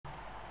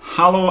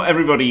Hello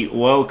everybody,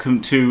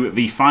 welcome to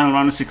the final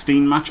round of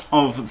 16 match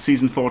of the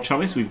Season 4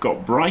 Chalice. We've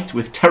got Br1ght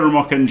with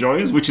Terramok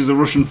Enjoyers, which is a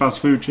Russian fast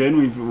food chain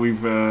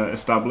we've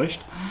established.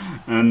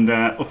 And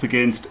up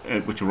against,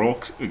 which are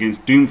Orcs,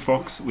 against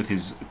Doomfox with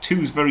his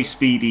two very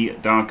speedy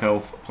Dark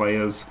Elf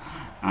players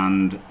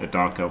and a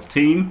Dark Elf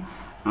team.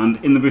 And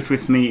in the booth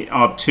with me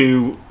are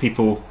two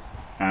people,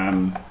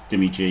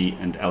 Dimmy Gee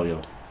and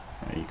Elyod.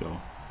 There you go.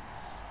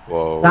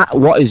 Whoa.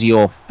 What is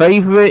your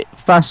favourite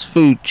fast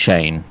food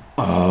chain?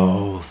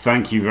 Oh,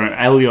 thank you very much.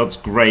 Elyod's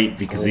great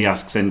because he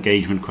asks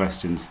engagement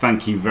questions.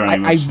 Thank you very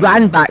much. I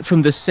ran back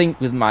from the sink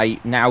with my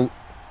now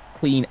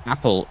clean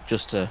apple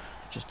just to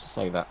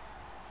say that.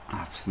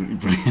 Absolutely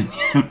brilliant.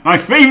 My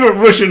favourite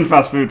Russian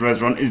fast food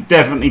restaurant is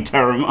definitely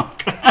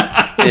Terramok.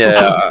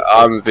 Yeah,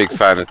 I'm a big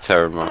fan of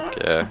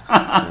Terramok,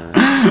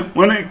 yeah.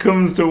 When it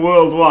comes to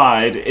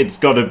worldwide, it's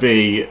got to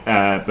be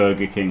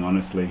Burger King,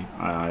 honestly.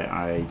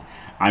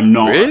 I'm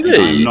not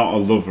Really? I'm not a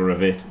lover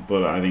of it,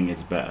 but I think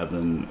it's better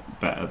than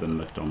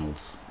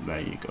McDonald's. There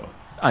you go.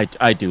 I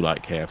do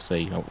like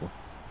KFC.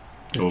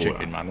 Chicken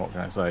wow. man, what can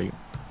I say?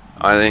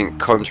 I think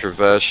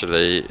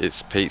controversially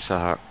it's Pizza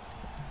Hut.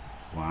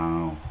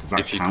 Wow. Does that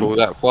If you count? call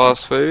that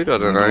fast food, I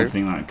don't know. I don't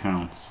think that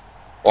counts.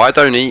 Well, I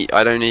don't eat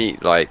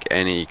like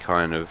any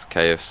kind of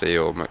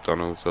KFC or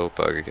McDonald's or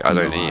Burger King. I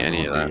don't eat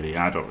any of that. Really,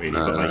 I don't really,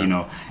 but like, you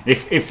know,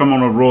 if I'm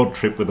on a road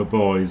trip with the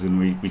boys and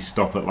we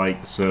stop at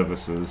like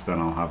services, then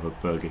I'll have a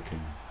Burger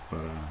King,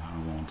 but I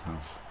won't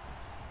have.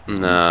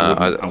 No,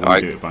 I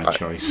wouldn't do it by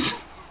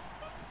choice.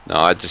 No,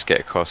 I'd just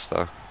get a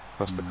Costa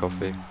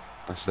coffee.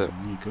 That's it.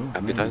 There you go.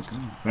 Happy days.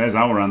 There's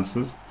our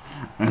answers,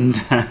 and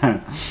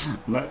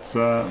let's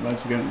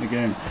get in the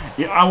game.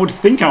 Yeah, I would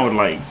think I would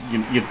like.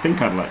 You'd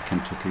think I'd like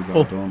Kentucky, but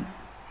I don't.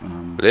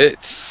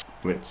 Blitz.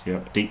 Blitz, yeah,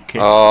 deep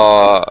kick.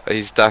 Oh,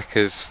 his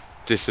Daka's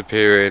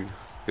disappearing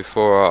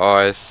before our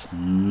eyes.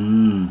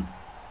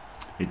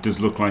 It does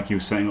look like he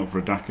was setting up for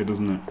a Daka,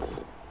 doesn't it?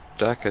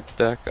 Daka.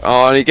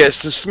 Oh, and he gets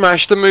to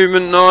smash the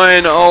movement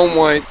 9. Oh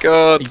my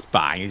god.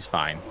 He's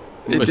fine.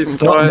 He didn't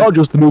try. Not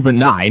just the movement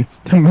 9.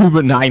 The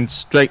movement 9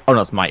 strength. Oh,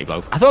 no, it's mighty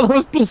blow. I thought that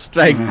was plus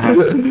strength. I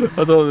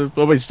thought.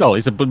 Well, still,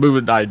 it's a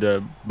movement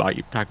 9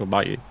 mighty tackle,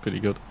 mighty,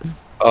 pretty good.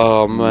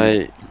 Oh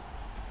mate,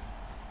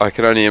 I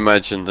can only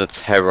imagine the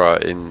terror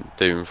in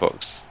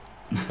Doomfox,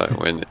 like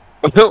when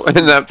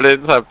when that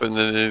blitz happened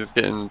and he was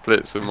getting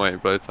blitzed with mighty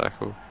blow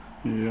tackle.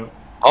 Yeah.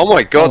 Oh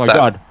my god, Oh my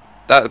god.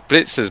 That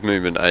blitz is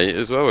movement 8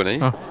 as well, isn't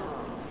he? Oh.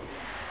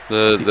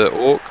 The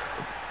orc.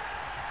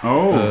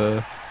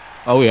 Oh.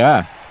 Oh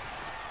yeah.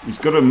 He's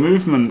got a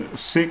movement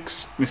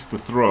 6, Mr.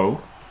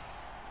 Throw.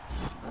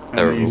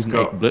 And he's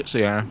got blitz,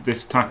 yeah.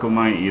 this tackle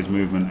mighty is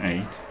movement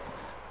 8.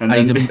 And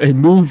then he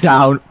moved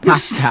down,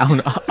 pass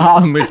down,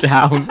 armor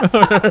down.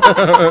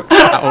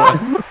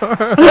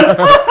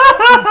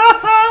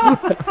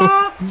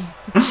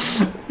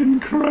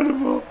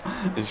 Incredible.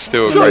 He's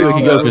still a Sure, great. we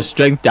can go for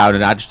strength down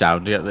and edge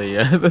down to get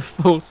the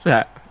full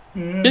set.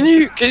 Yeah.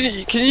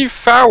 Can you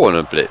foul on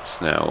a blitz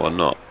now or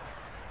not?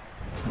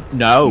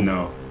 No.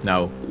 No.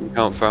 No. You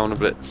can't foul on a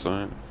blitz,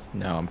 right?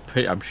 No, I'm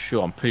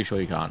pretty sure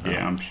you can't. No.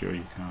 Yeah, I'm sure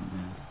you can't.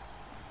 Yeah.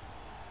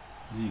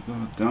 There you go,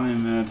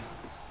 Diomed.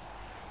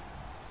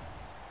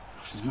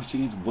 She's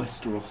matching against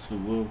Westeros for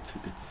world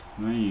tickets.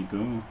 There you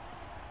go.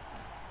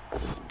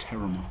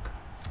 Terramok.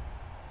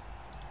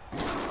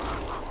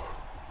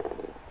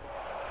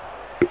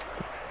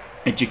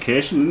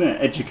 Education, isn't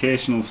it?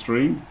 Educational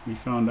stream. We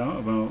found out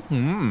about.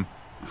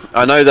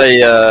 I know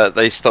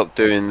they stopped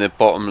doing the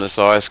bottomless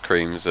ice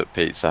creams at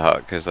Pizza Hut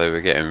because they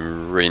were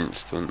getting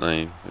rinsed, weren't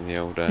they? In the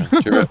old do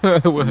you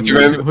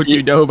remember? Would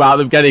you know about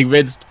them getting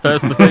rinsed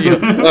personally?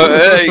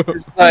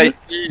 Like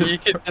you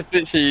could just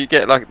literally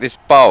get like this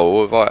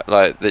bowl of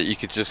like that you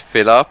could just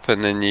fill up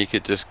and then you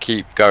could just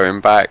keep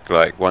going back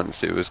like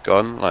once it was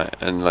gone, like,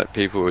 and like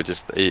people were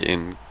just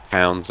eating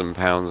pounds and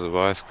pounds of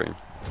ice cream.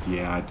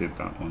 Yeah, I did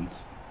that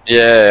once.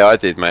 Yeah, I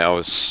did, mate. I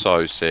was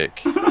so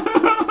sick.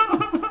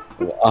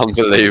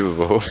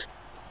 Unbelievable.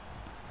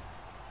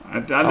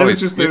 There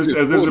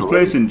was a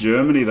place in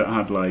Germany that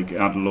had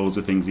loads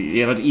of things.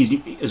 It had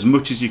as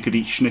much as you could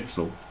eat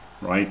schnitzel,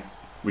 right?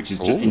 Which is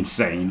just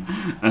insane.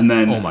 And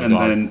then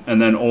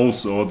and then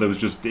also there was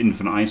just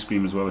infinite ice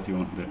cream as well if you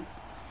wanted it.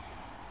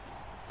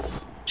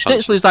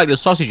 Schnitzel is like the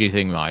sausagey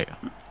thing, right?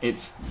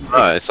 It's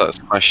like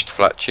smashed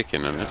flat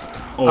chicken, isn't it?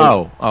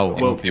 Well,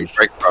 in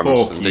breadcrumbs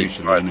pork and deep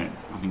usually, fried. isn't it?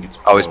 I think it's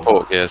pork. Oh, it's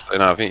pork. Yes,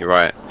 no, I think you're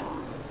right.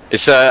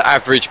 It's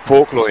average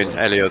pork loin,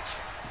 Elyod.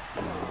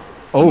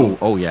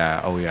 Oh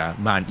yeah,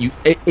 man, you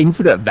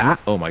infinite that?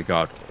 Oh my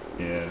god.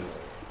 Yeah.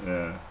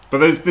 But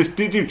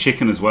they do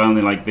chicken as well,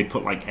 and they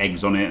put like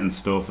eggs on it and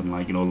stuff, and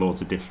like, you know,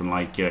 loads of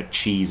different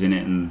cheese in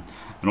it and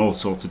all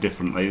sorts of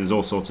different there's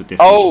all sorts of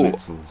different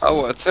schnitzels.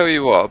 Oh, I'll tell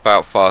you what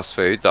about fast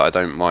food that I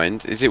don't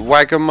mind. Is it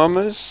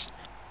Wagamama's,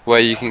 where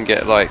you can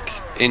get like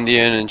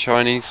Indian and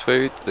Chinese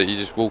food that you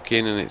just walk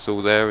in and it's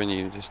all there and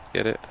you just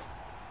get it?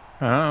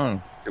 Oh.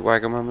 Is it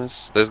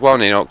Wagamama's? There's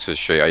one in Oxford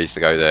Street. I used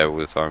to go there all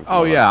the time.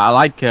 Oh yeah, I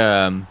like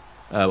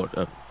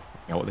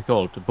know what they're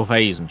called,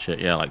 buffets and shit.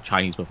 Yeah, like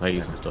Chinese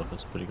buffets and stuff.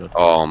 That's pretty good.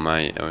 Oh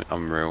mate,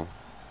 unreal.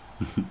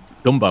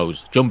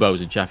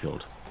 Jumbos in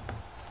Sheffield.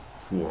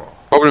 Whoa.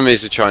 Problem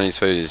is with Chinese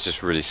food is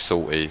just really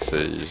salty, so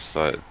you're just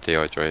like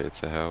dehydrated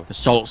to hell. The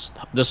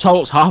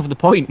salt's half the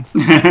point.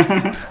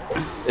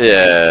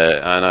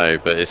 Yeah, I know,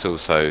 but it's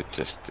also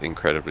just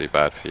incredibly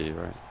bad for you,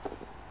 right?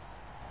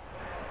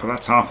 But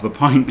that's half the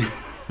point.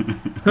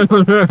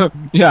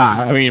 Yeah,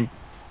 I mean,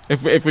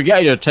 if we're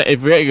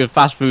getting a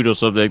fast food or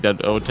something, then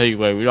I'll tell you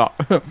where we're not.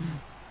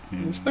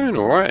 It's doing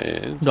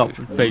alright. Not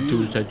paying too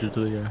much attention to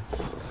the.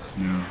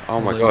 Yeah. Oh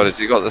my god, has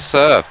he got the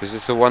surf? Is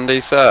this a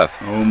 1D surf?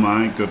 Oh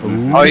my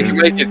goodness. Ooh. Oh, you can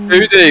make it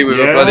 2D with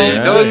a bloody...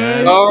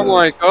 yeah, oh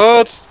my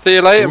god, see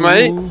you later,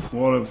 mate.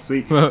 What a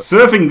see.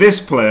 Surfing this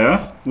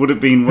player would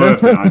have been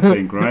worth it, I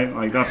think, right?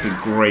 Like, that's a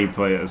great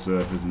player to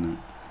surf, isn't it?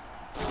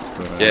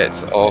 But, Get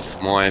off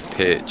my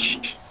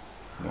pitch.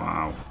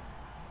 Wow.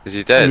 Is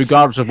he dead?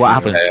 Regardless of what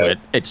happens to it,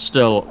 it's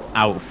still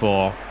out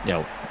for, you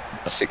know...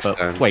 6 but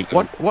turns. wait,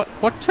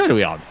 what turn are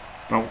we on?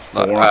 About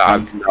 4, I I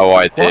have think. no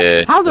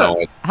idea.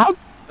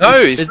 No,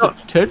 it's is not.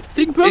 the turn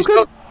thing broken? It's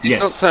not. It's Yes.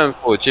 not turn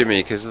 4,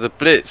 Jimmy, because of the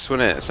blitz,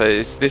 wasn't it? So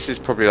this is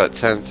probably like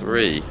turn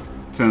 3.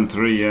 Turn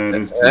 3, yeah, it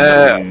is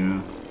turn 3,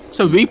 yeah.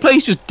 So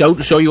replays just don't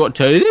show you what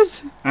turn it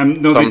is?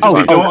 No, they Oh,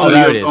 don't. oh, on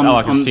there the- it is. on- Oh,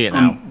 I can on- see it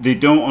on- now. They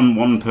don't on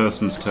one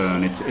person's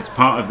turn. It's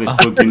part of this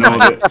bug. You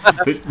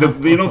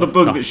know the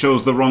bug that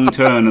shows the wrong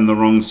turn and the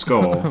wrong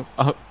score.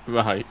 Oh,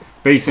 right.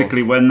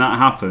 Basically, when that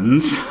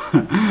happens,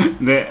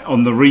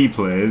 on the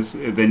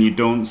replays, then you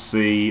don't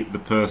see the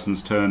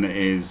person's turn it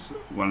is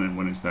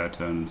when it's their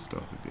turn and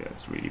stuff. Yeah,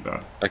 it's really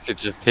bad. I could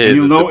just hear. And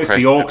you'll notice the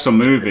depression. orcs are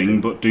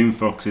moving, but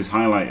Doomfox is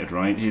highlighted,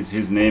 right?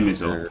 His name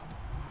is up,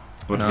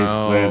 but his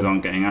No. players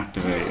aren't getting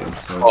activated,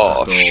 so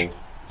Gosh.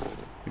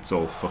 it's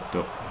all fucked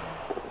up.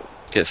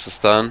 Gets the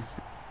stun.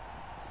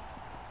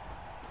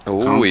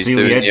 Oh, Can't he's seal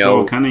doing the edge the though,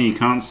 old... can he? You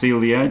can't seal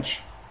the edge.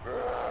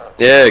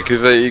 Yeah,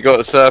 because you got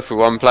to surf with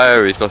one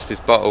player. He's lost his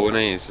bottle, and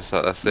he's just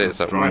like, that's it. That's It's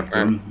like, drive right,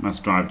 done. That's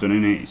drive done,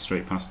 innit? He's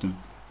straight past him.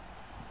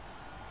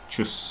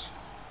 Tschüss.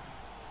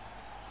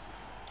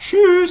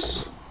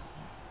 Tschüss!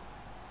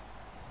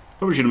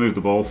 Probably should have moved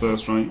the ball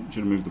first, right?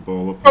 Should have moved the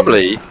ball up.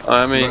 Probably.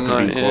 I mean, that could like,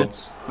 have been yeah.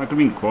 quads. That could have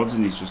been quads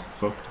and he's just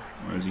fucked.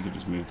 Whereas he could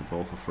just move the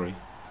ball for free.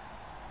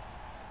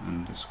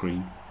 And a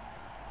screen.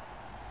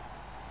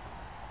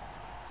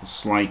 A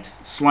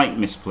slight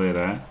misplay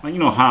there. Like, you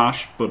know,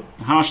 harsh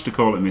to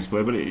call it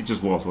misplay, but it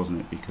just was, wasn't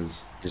it?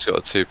 Because He's got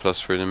a 2+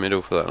 through the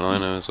middle for that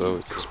liner as well,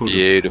 which is Could've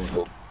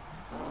beautiful.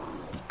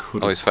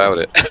 could Oh, he's fouled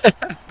it.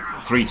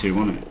 3-2,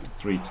 wasn't it?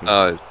 3-2.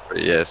 Oh,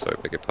 yeah, sorry,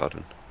 beg your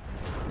pardon.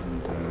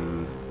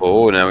 And,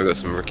 Oh, now we've got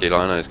some rookie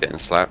linos getting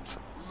slapped.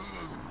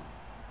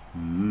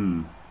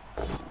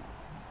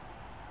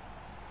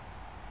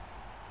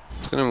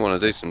 It's going to want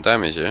to do some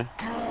damage, yeah?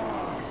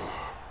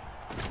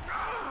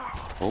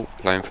 Oh,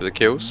 playing for the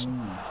kills.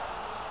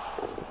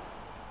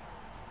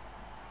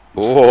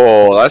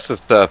 Oh, that's a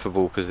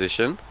surfable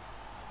position.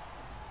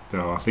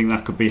 I think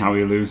that could be how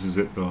he loses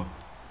it, though.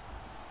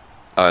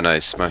 Oh no,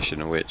 he's smashing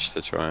a witch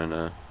to try and...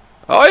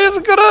 Oh, he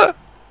hasn't got a...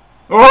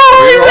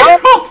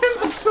 Oh,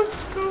 he left up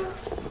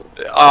scores.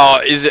 Oh,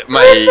 is it,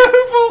 mate?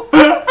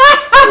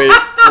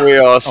 we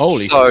are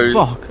Holy so...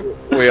 fuck.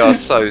 We are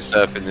so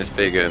surfing this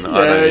big one. I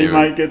Yeah, don't he even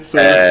might get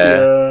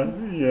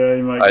served. Yeah,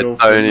 he might I go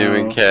for don't it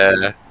even now.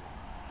 care.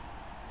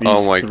 These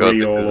Oh my god, three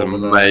this all is over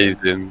there.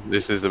 amazing.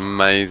 This is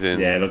amazing.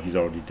 Yeah, look, he's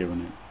already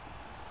doing it.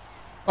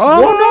 Oh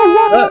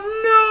no!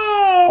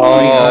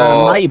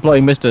 Oh, Mighty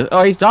blowing Mr. Oh,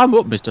 I'm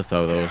up Mr.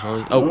 Throw those.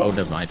 Oh,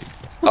 never mind.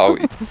 oh,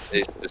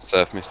 he's just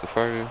surf Mr.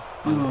 Froyo.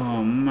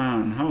 Oh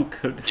man, how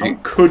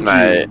could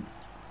Mate. you?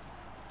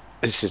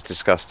 This is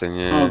disgusting,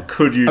 How yeah.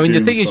 could you? I mean, the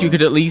do thing is, you that?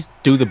 could at least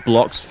do the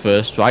blocks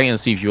first, right, and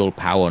see if you're all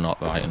power or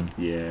not, right? And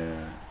Yeah.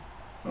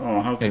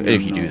 Oh, how can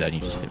if you not do, then you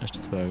just serve? hit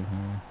Mr. Throw.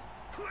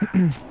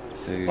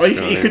 Oh,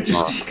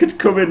 he could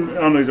come in.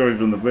 Oh no, he's already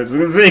done the blitz. I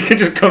was gonna say he could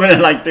just come in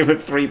and like do a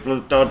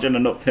 3+ dodge and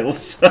an uphill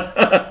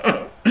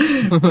serve.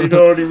 He'd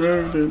already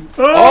moved him.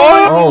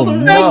 Oh,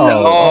 no.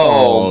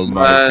 Oh,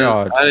 my man.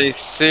 God. And he's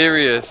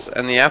serious.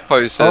 And the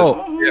Apo says,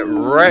 Oh. get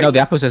wrecked. No, the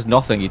Apo says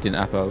nothing. You didn't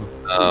Apo.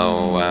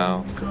 Oh,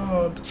 wow.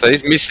 God. So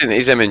he's missing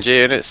his MNG,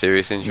 isn't it?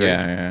 Serious injury.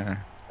 Yeah.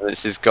 And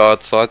it's his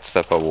guard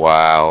sidestep. Oh,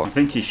 wow. I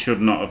think he should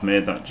not have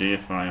made that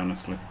GFI,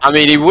 honestly. I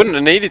mean, he wouldn't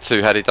have needed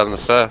to had he done the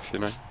surf, you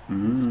know.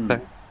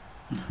 Mm.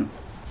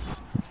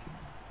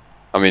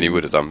 I mean, he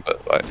would have done,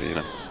 but, like, you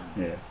know.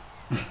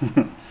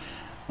 Yeah.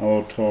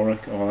 Oh,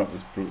 Torek. Oh, that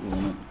was brutal,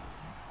 wasn't it?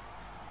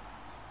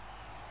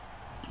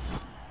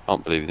 I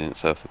can't believe he didn't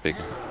surf the big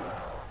one.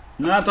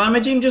 Nah,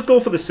 damaging, just go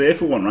for the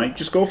safer one, right?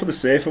 Just go for the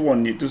safer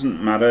one. It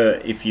doesn't matter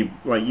if you,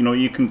 like, you know,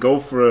 you can go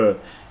for a...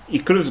 He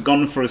could have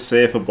gone for a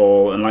safer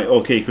ball and, like,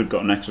 okay, he could have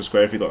got an extra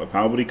square if he got the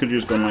power, but he could have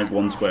just gone, like,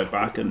 1 square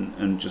back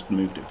and just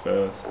moved it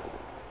first.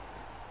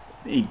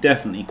 He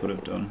definitely could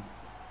have done.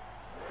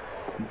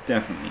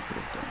 Definitely could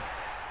have done.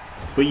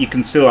 But you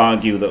can still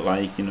argue that,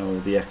 like, you know,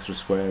 the extra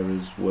square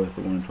is worth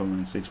the 1 in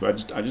 12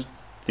 but I just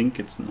think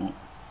it's not.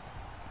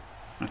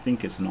 I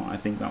think it's not. I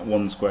think that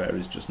 1 square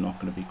is just not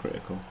going to be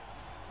critical.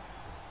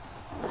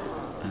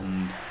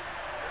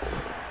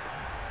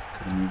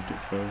 Could have moved it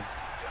first.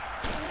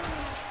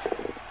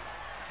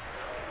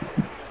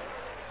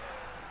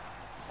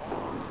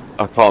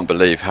 I can't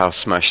believe how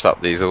smashed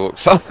up these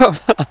orcs are.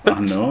 I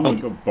know,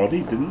 they got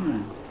bodied,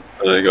 didn't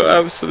they? They got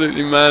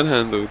absolutely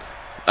manhandled.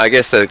 I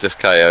guess they're just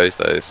KOs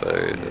though, so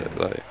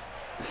like.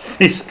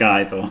 This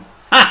guy though.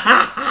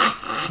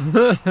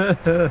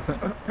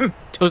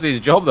 Does his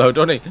job though,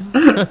 doesn't he?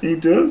 He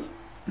does.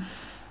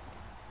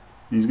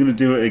 He's going to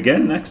do it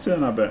again next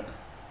turn, I bet.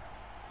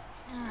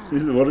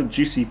 This is what a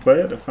juicy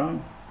player to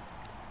foul.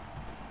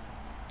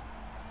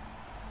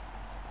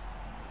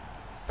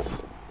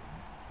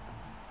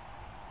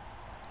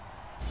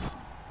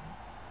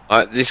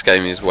 This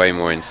game is way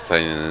more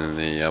entertaining than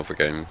the other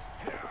game.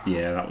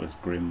 Yeah, that was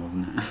grim,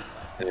 wasn't it?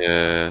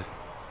 Yeah.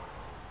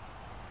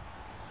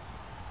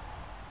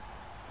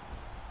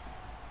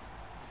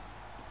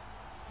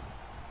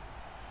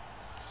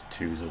 Just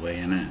 2's away,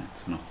 innit?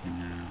 It's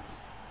nothing.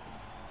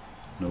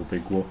 No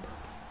big whoop.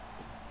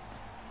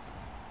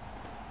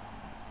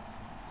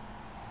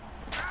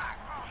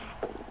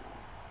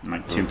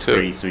 Like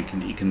 2-3, so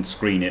he can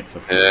screen it for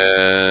free.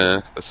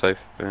 Yeah, for safe.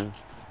 Yeah.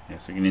 Yeah,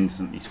 so he can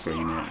instantly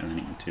screen it, and then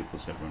he can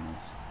 2+ everyone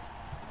else.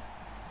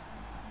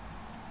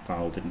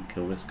 Foul didn't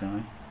kill this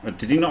guy.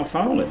 Did he not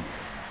foul him?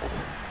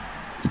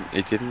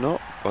 He did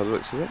not, by the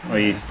looks of it. Oh,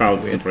 he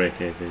fouled the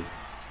break AV.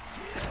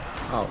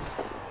 Oh.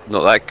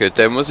 Not that good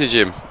then, was he,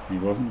 Jim? He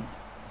wasn't.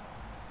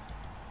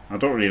 I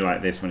don't really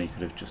like this when he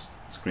could have just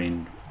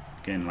screened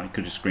again. Like,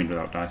 could have screened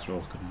without dice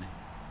rolls, couldn't he?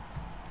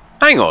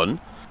 Hang on.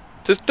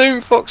 Does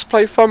Doomfox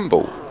play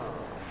fumble?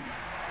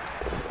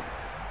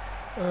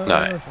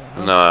 No,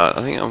 no.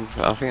 I think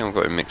I've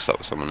got him mixed up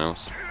with someone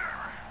else.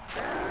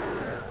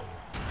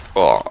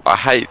 Oh, I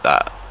hate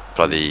that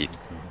bloody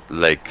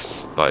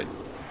legs, like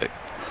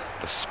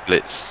the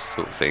splits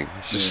sort of thing.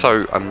 It's just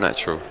so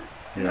unnatural.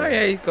 Yeah. Oh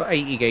yeah, he's got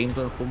 80 games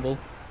on fumble.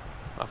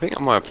 I think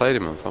I might have played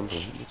him on fumble.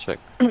 Let me check.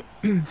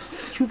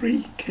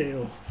 3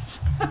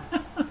 chaos.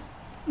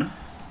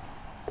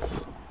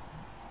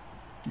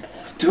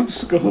 Dub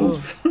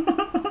skulls.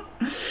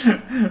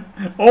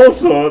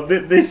 Also,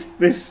 this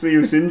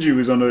Yusinju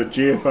was on a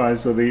GFI,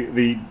 so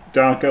the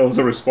Dark Elves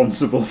are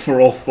responsible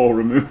for all 4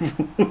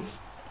 removals.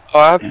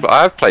 Oh,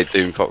 I have played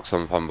Doomfox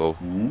on fumble.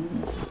 Ooh.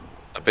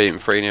 I beat him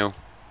 3-0.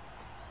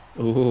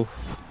 Ooh.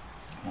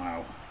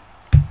 Wow.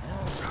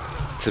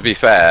 To be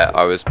fair,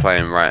 I was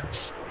playing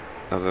rats.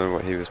 I don't know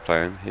what he was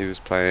playing. He was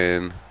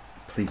playing.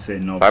 Please say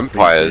knobs.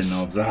 Vampires. Please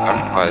say knobs.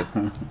 Ah.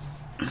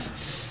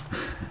 Vampires.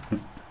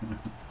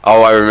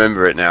 Oh, I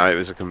remember it now. It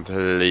was a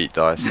complete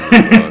dice.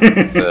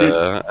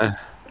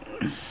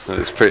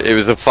 It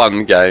was a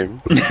fun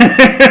game.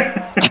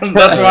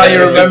 That's why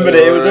you remembered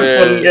it. It was a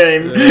fun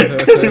game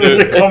because it was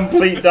a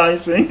complete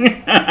dicing.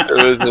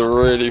 It was a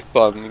really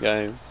fun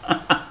game.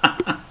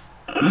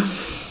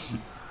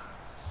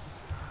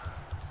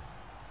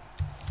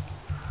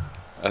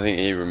 I think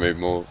he removed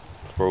more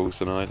crawls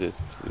than I did.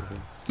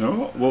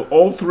 No, well,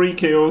 all 3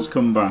 KOs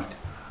come back.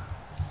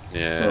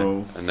 Yeah,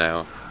 so and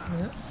now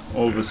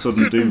all of a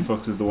sudden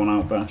Doomfox is the one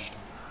outbashed.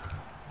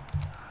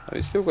 Oh,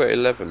 he's still got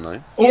 11 though.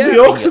 Oh, Yeah, the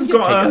Orcs have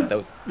got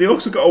a the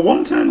Orcs have got a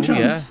 1-turn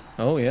chance.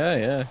 Yeah. Oh yeah,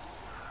 yeah.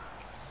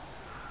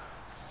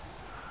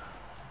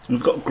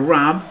 They've got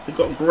grab. They've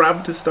got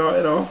grab to start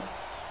it off.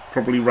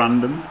 Probably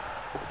random.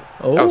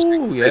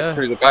 Oh yeah.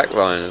 Through the back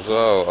line as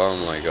well. Oh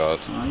my god.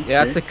 Okay.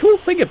 Yeah, it's a cool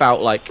thing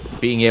about like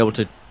being able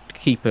to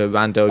keep a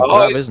rando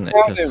grab, isn't it?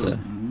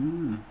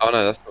 Oh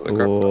no, that's not the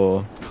grab.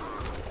 Oh.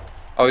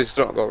 Oh, he's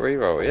not got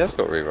reroll. He has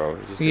got reroll.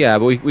 Yeah,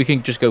 but we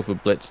can just go for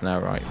blitz now,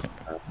 right?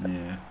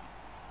 Yeah.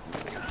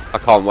 I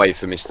can't wait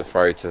for Mr.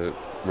 Throw to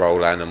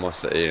roll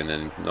animosity and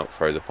then not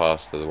throw the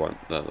pass to the one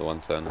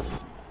turner.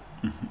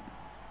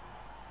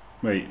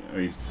 Wait, oh,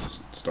 he's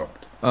just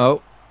stopped.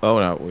 Oh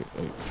no.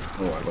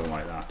 Oh, I don't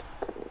like that.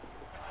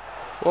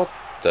 What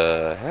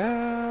the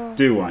hell?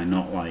 Do I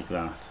not like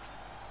that?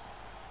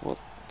 What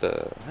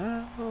the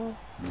hell?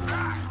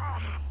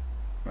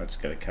 I'll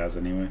just get a Kaz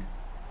anyway.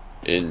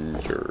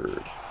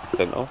 Injured.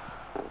 Sent off.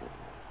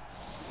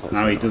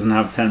 Now he doesn't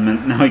have 10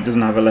 men. Now he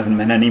doesn't have 11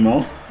 men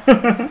anymore.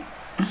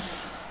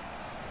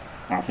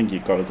 I think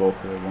you've got to go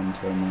for a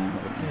 1-turn now,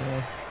 haven't you?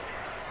 Yeah.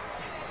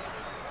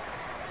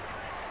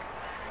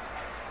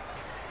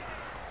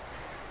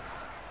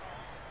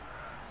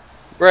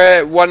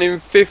 Br1ght, 1 in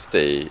 50.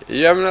 Are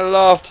you having a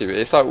laugh to me?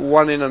 It's like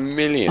 1 in a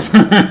million.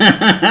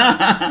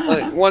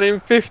 Like 1 in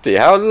 50.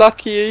 How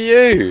lucky are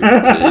you?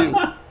 Jesus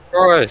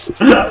Christ.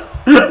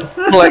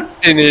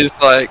 Flexing his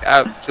like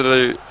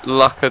absolute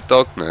luck of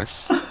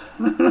dogness.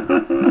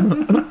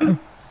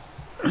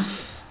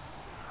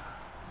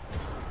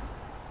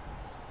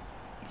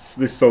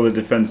 This solid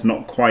defense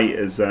not quite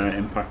as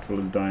impactful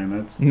as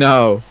Diomed's.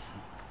 No.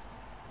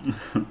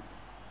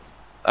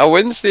 Oh,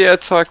 when's the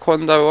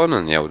Taekwondo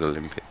on the old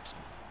Olympics?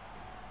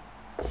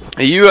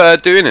 Are you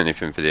doing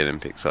anything for the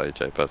Olympics, are you,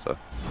 Jay Buzzer?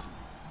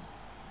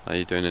 Are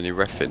you doing any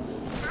reffing?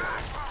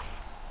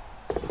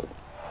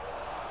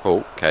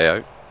 Oh,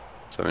 KO.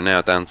 So we're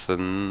now down to...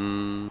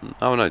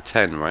 Oh no,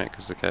 10, right?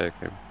 Because the KO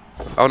came...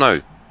 Oh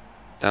no!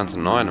 Down to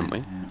 9, aren't we?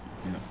 Yeah,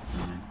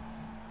 9.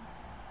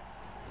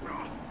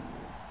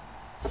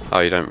 Oh,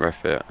 you don't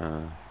ref it.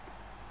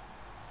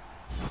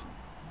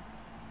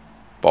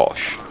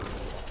 Bosh.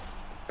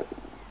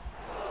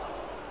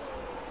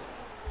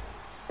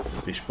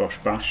 Bish bosh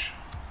bash.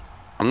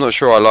 I'm not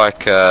sure I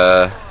like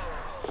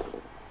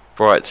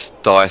Br1ght's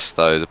dice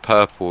though. The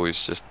purple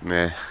is just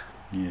meh.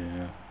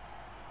 Yeah.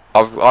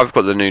 I've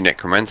got the new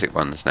necromantic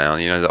ones now.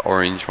 You know, the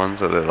orange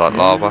ones that look like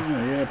lava.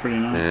 Yeah, pretty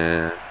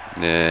nice.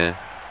 Yeah.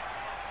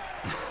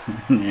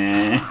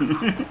 Yeah.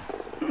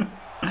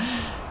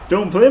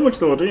 Don't play much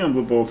though, do you, on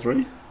Blood Bowl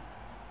 3?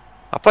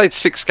 I played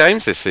 6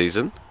 games this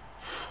season.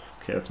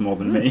 Okay, that's more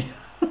than me.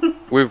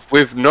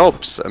 with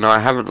knobs, and I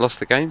haven't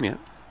lost a game yet.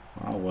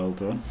 Wow, well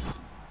done.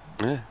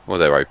 Yeah. Well,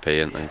 they're OP,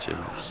 aren't they,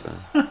 Jim? So.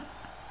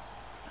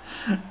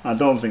 I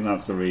don't think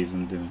that's the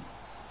reason, do you?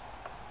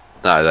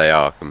 No, they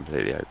are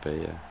completely OP.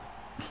 Yeah.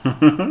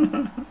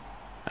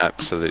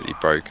 Absolutely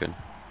broken.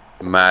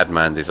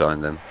 Madman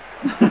designed them.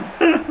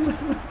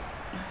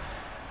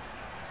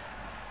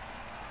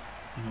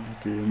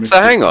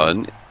 So hang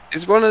on,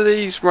 is one of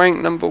these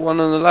ranked number 1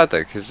 on the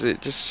ladder? Because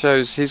it just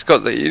shows he's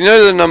got the, you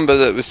know, the number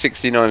that was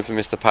 69 for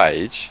Mr.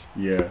 Page.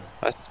 Yeah.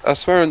 I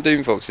swear on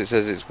Doomfox it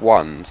says it's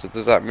 1. So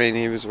does that mean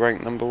he was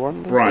ranked number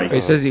 1? Right.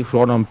 It says he was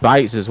 1 on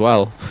bites as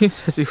well. It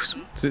says it's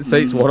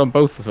 1 on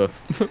both of them.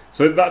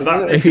 So that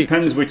it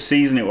depends which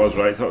season it was,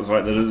 right? So that was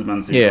like the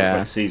Lizardman season. Yeah.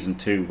 Was like season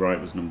 2,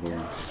 right? Was number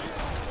 1.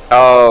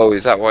 Oh,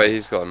 is that why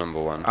he's got a number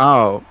 1?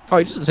 Oh,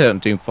 it doesn't say it on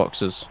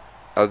Doomfox's.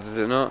 Oh, did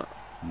it not?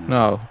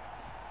 No.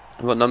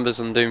 What numbers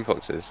on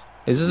Doomfox's?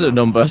 Is this a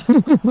number?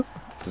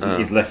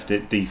 He's left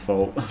it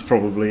default,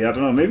 probably. I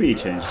don't know. Maybe he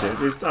changed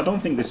it. I don't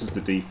think this is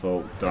the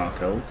default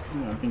Dark Elves.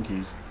 I think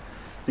he's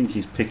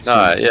picked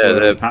some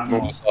they're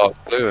patterns. dark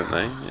blue, aren't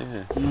they?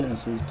 Yeah. Yeah,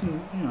 so he's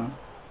done,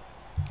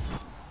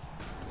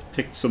 he's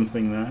picked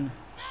something there.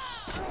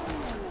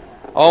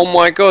 Oh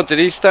my God! Did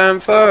he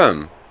stand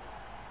firm?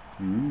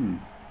 Hmm.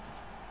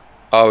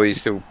 Oh, he's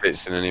still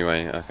blitzing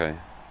anyway. Okay.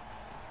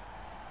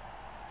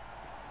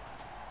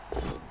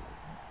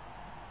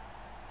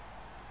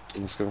 I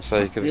was going to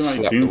say, I feel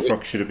like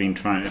Doomfox should have been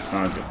trying to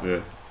target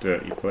the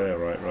dirty player,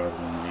 right, rather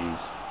than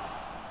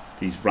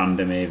these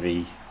random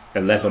AV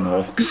 11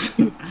 orcs.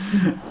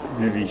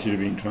 Maybe he should have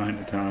been trying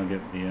to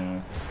target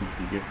the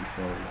sneaky git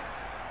before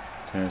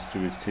he tears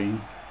through his team.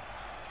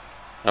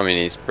 I mean,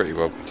 he's pretty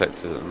well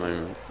protected at the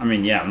moment. I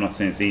mean, yeah, I'm not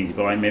saying it's easy,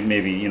 but like maybe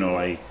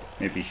maybe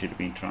he should have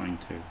been trying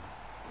to.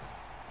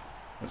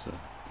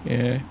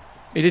 Yeah,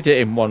 he did hit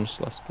him once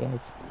last drive.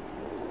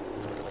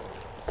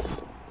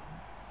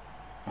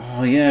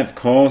 Oh yeah, of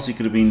course he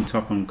could have been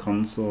top on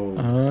console.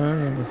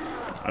 Oh.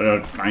 I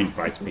don't.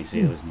 Br1ght's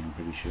PC, isn't he? I'm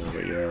pretty sure,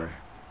 but yeah.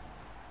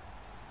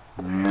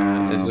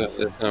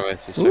 There's no way to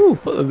check. Ooh,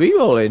 put the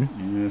reroll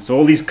in. Yeah, so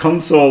all these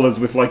consolers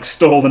with like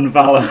stolen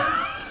valor.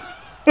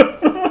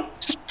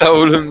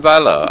 Stolen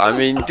valor. I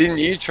mean, didn't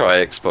you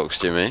try Xbox,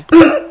 Jimmy?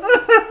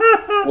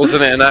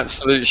 Wasn't it an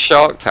absolute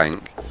Shark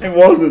Tank? It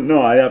wasn't.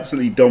 No, I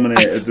absolutely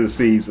dominated the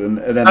season,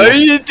 and then no,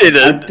 you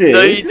didn't. I did.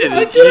 No, you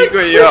didn't. You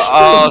got your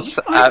ass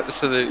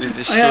absolutely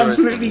destroyed. I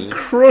absolutely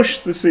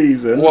crushed the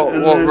season. What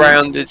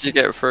round did you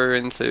get through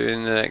into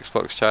in the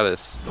Xbox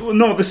Chalice? Well,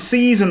 no, the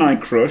season I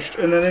crushed,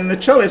 and then in the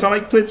Chalice I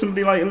played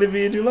somebody like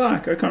Olivier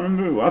Dulac. I can't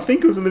remember who. I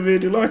think it was Olivier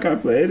Dulac I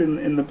played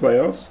in the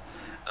playoffs,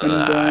 and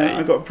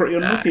I got pretty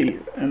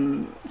unlucky,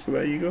 and so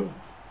there you go.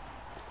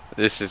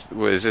 Is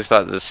this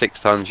like the 6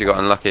 times you got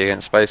unlucky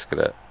against Space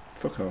Cadet?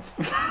 Fuck off.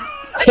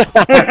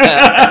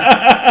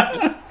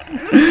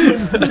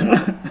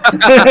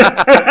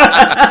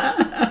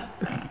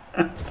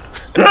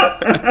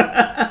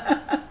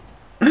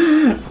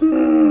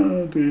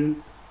 Oh dear.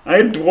 I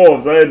had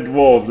dwarves,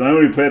 and I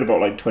only played about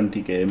like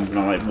 20 games, and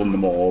I like won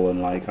them all,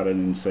 and like had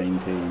an insane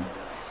team.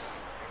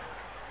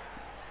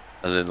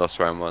 And then lost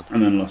round 1.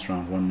 And then lost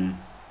round 1,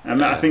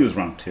 yeah. I think it was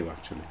round 2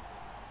 actually.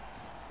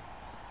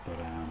 But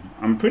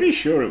I'm pretty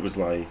sure it was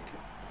like.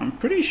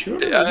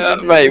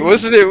 Mate,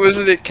 wasn't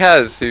it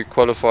Kaz who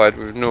qualified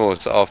with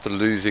Norse after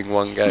losing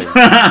 1 game?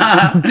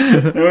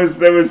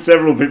 there was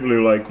several people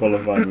who like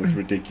qualified with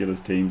ridiculous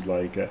teams.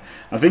 Like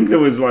I think there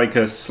was like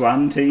a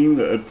Slan team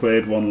that had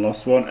played 1,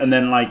 lost 1, and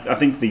then like I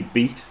think they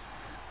beat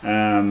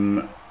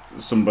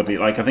somebody.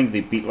 Like I think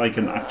they beat like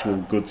an actual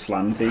good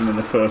Slan team in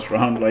the first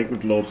round, like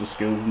with loads of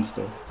skills and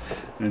stuff,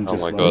 and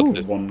just oh my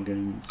God, 1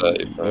 game.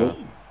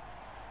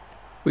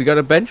 We got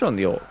a bench on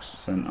the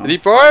Orcs. Did he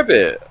bribe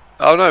it?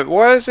 Oh no,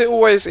 why is it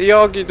always, he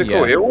argued the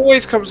call, it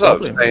always comes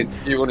up saying,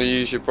 do you want to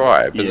use your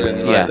bribe? And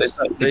then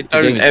they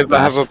don't ever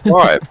have a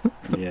bribe.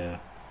 Yeah.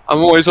 I'm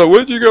always like,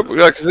 where'd you get,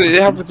 like, cause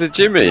it happened to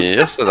Jimmy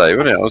yesterday,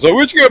 wasn't it? I was like,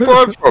 where'd you get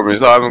bribes from?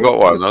 He's like, I haven't got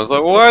one. And I was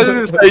like, why did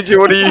it say, do you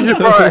want to use your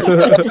bribe?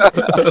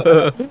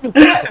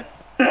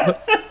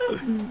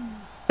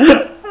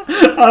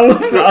 I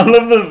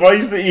love the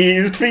voice that you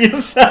used for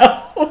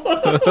yourself.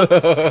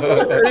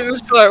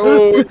 It's like,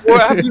 well,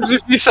 what happens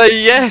if you say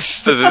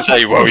yes? Does it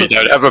say, well, you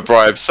don't have a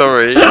bribe,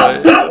 sorry?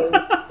 Like,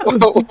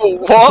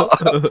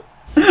 what?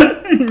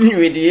 You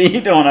idiot,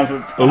 you don't have a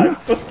bribe,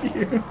 fuck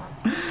you.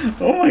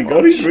 Oh my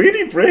god, he's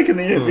really breaking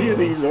the AV of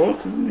these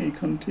orcs, isn't he?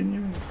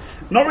 Continuing.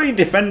 Not really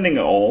defending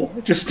at all.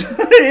 Just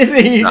is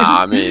he?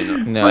 Nah, I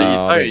mean, No,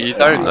 like, you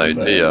don't know,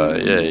 do you?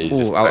 Yeah, you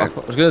just I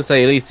don't. was gonna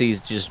say at least he's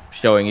just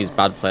showing his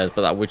bad players,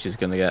 but that witch is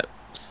gonna get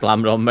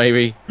slammed on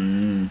maybe.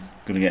 Gonna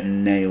get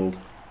nailed.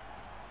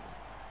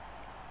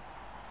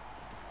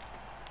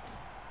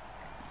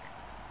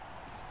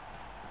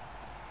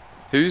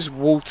 Who's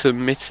Walter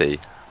Mitty?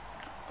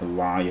 A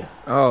liar.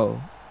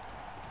 Oh.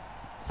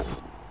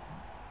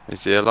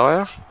 Is he a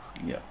liar?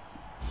 Yeah.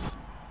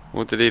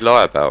 What did he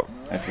lie about?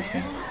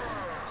 Everything.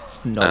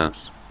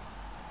 Knobs.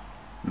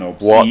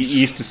 Knobs. What?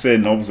 He used to say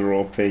knobs are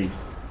OP.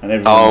 And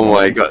everyone Oh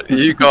my knows. god,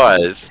 you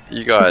guys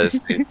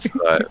need to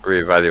like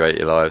reevaluate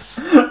your lives.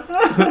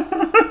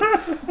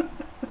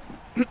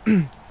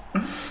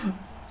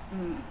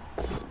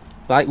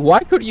 Like, why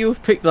couldn't you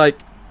have picked like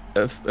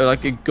a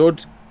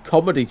good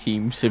comedy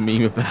team to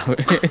meme about?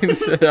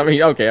 I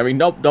mean, okay, I mean,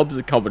 Knob's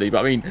a comedy, but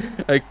I mean,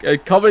 a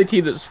comedy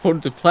team that's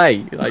fun to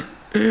play. Like,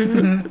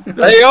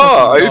 They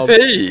are OP.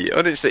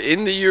 Honestly,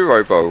 in the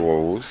Euro Bowl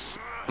rules,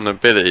 an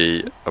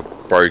ability are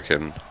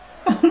broken.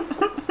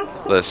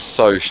 They're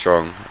so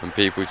strong, and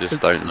people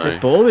just don't know. They're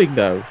boring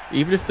though.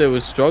 Even if they were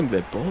strong,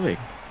 they're boring.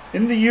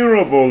 In the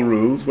Euro Bowl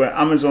rules, where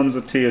Amazons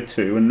are tier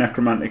 2 and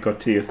Necromantic are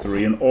tier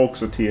 3 and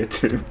Orcs are tier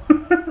 2,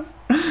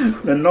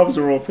 then knobs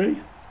are OP.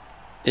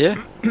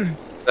 Yeah,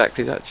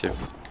 exactly that, Jim.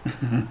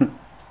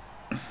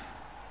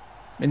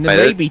 And there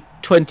may be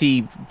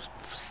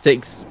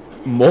 26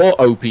 more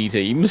OP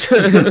teams.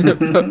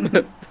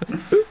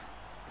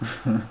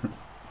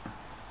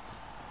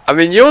 I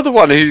mean, you're the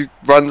one who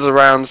runs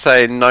around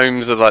saying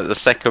gnomes are like the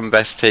second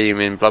best team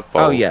in Blood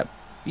Bowl. Oh yeah,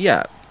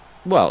 yeah.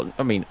 Well,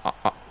 I mean,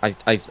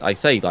 I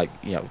say like,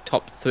 you know,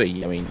 top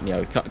 3. I mean, you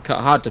know,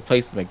 hard to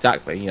place them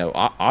exactly. You know,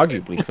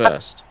 arguably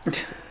first.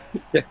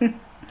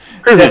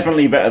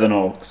 Definitely better than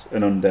Orcs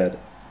and Undead.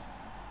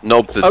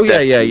 Nob is Oh yeah,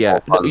 definitely yeah.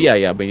 more fun.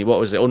 Yeah. I mean, what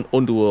was it?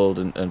 Underworld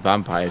and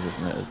Vampires,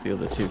 isn't it? As the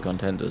other 2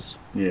 contenders.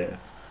 Yeah.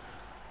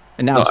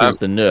 And now Not since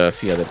the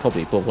nerf, yeah, they're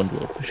probably above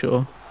Underworld for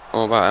sure.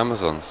 What about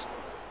Amazons?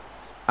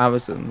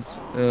 Amazons,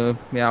 yeah,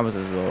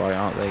 Amazons are alright,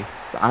 aren't they?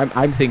 But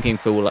I'm thinking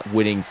for like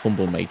winning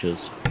Fumble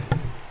Majors.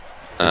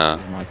 This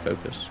is my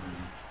focus.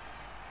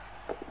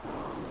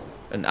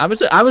 And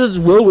Amazons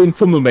will win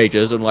Fumble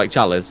Majors, unlike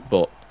Chalice,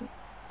 but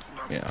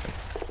yeah,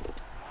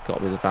 got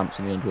to be the Vamps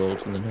and the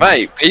Underworlds and the nerfs.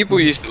 Mate, people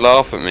used to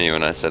laugh at me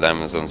when I said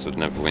Amazons would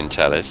never win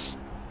Chalice,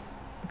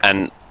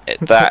 and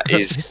that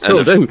They is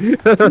still do.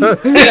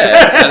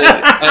 yeah,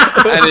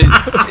 and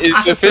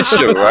it's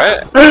official,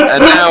 right?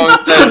 And now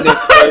I'm saying it's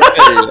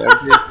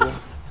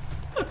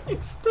OP, I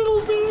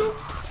still do.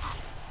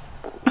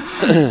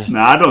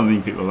 Nah, I don't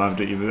think people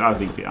loved it. I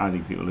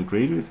think people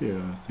agreed with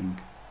you. I think.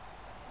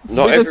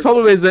 Not The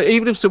problem is that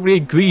even if somebody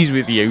agrees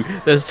with you,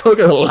 they're still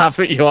going to laugh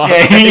at you.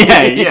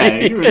 Yeah.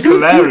 It was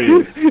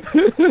hilarious.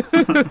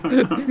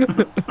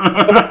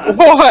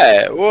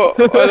 Why? What?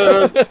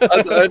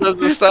 I don't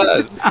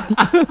understand.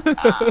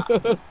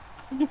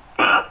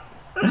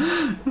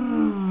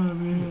 Oh,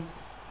 man.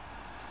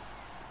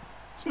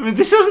 I mean,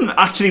 this isn't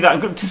actually that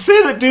good. To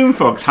say that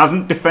Doomfox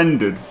hasn't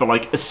defended for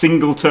like a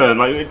single turn,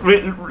 like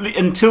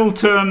until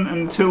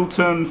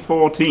turn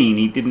 14,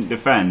 he didn't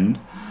defend,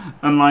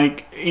 and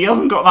like he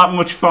hasn't got that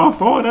much far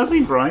forward, has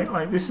he, Br1ght?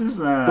 Like this is.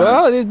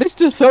 Well,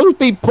 Mr. Throw's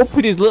been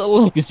pumping his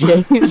little legs,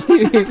 James.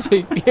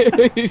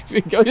 He's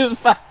been going as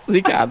fast as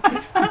he can.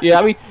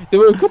 Yeah, I mean, there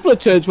were a couple of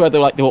turns where they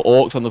were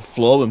orcs on the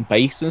floor and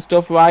base and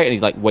stuff, right? And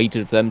he's like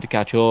waited for them to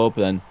catch up,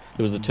 and then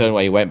there was a turn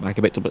where he went back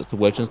a bit to blitz the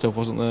wedge and stuff,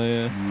 wasn't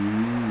there? Yeah.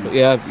 But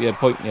yeah,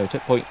 point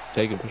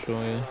taken for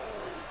sure. Yeah.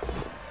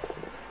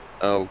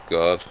 Oh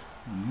god.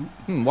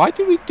 Why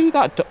did we do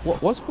that?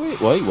 What's weird?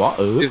 Wait, what?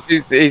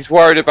 He's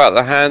worried about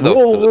the handoff.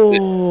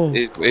 Oh,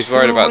 He's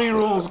worried about.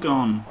 Rerolls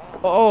gone.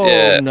 oh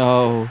Yeah.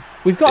 No.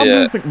 We've got a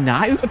movement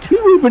 9. We've got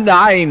 2 movement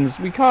 9s.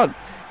 We can't.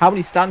 How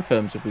many stand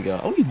firms have we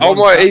got? Only Oh one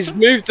my! stand. He's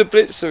moved the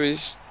blitzer.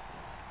 He's.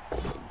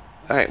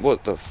 Hey,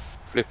 what the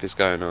flip is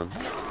going on?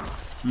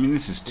 I mean,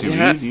 this is too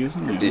Yeah. easy,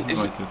 isn't it? This is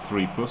like a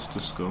 3+ to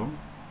score.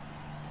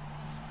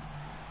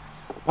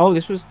 Oh,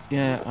 this was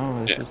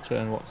this was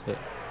turn. What's it?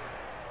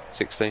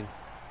 16.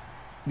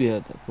 Yeah,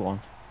 that's the one.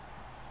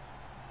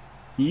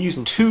 You used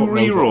Fuck 2 knows what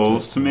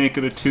rerolls to- to make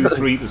it a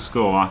 2-3 to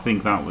score. I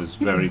think that was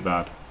very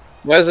bad.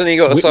 Why hasn't he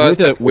got a size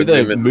With a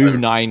limit, move though?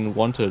 9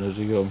 one turn as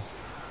you go.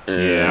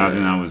 Yeah, I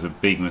think that was a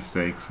big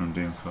mistake from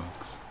Doomfox.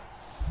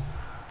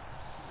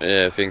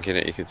 Yeah, thinking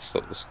that he could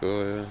stop the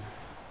score. Yeah.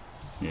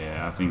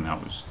 Yeah, I think that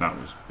was a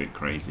bit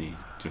crazy.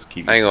 Just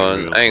keep. Hang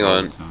on.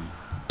 all the time.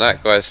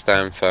 That guy's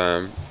stand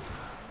firm.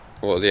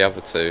 What are the other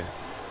 2?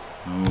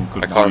 Oh,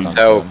 good I can't point.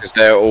 tell because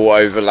they're all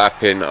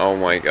overlapping. Oh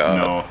my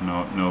god.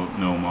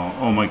 No more.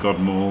 Oh my god,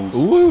 moles.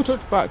 Ooh,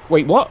 touchback.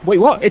 Wait, what?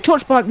 It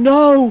touchback.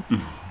 No.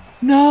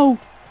 No.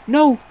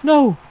 What?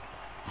 No.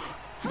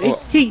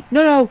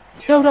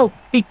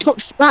 He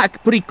touched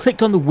back, but he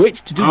clicked on the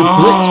witch to do the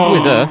blitz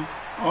with her,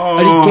 Oh,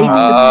 and he gave him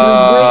the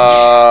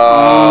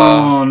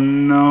oh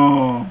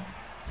no.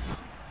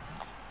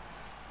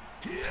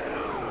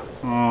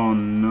 Oh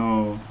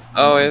no.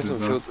 Oh, he a hasn't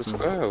filled the disaster.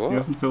 square. What? He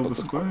hasn't filled the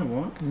square.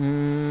 What?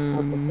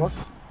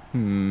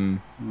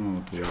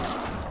 Oh dear.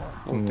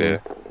 Oh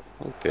dear.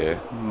 Oh dear.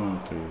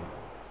 Oh dear.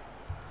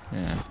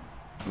 Yeah.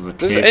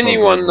 Does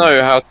anyone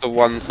know how to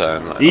one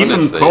turn? Like, Even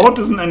honestly, Cord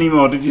doesn't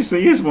anymore. Did you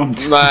see his one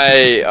turn?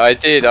 Mate, I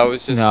did. I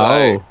was just No.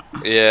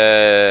 like,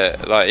 yeah,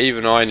 like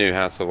even I knew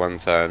how to one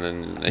turn,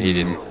 and he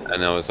didn't.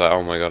 And I was like,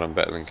 oh my god, I'm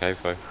better than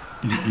Kfo.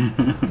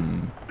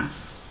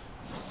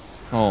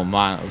 Oh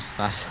man, that was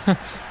that's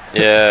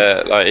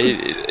Yeah, like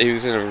he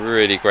was in a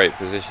really great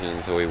position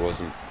until he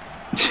wasn't.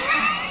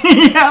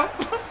 Yep.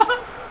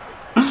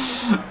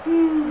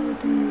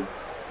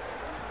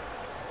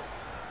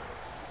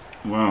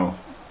 Wow.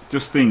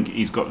 Just think,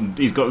 he's got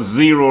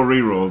 0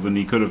 rerolls, and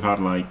he could have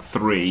had like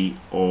 3,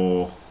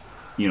 or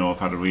have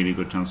had a really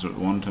good chance at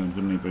one turn,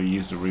 couldn't he? But he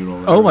used a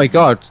reroll. Oh my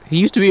god, he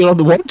used to be on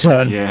the one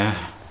turn. Yeah.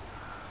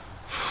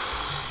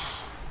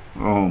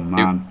 Oh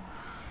man.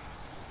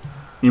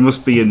 He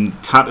must be in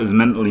tatters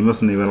mentally,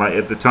 mustn't he? Well, like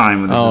at the time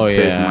when this is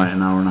taking like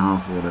an hour and a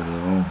half or whatever.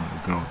 Oh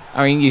my god.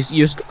 I mean,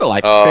 you still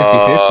like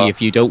 50-50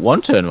 if you don't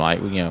one turn right.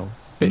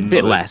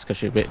 Bit less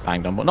because you're a bit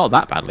banged on, but not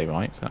that badly,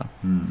 right? So.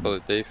 For the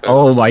defense.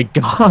 Oh my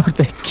god,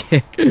 the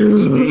kick!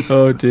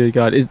 Oh dear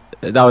God,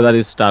 that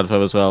is sad for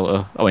him as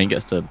well. Oh, he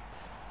gets to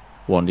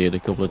one a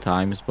couple of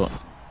times, but.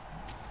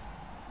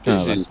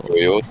 This is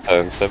your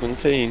turn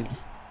 17.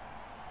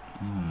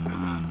 Oh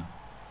man.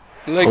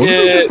 Look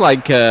just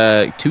like 2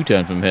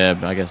 turns from here,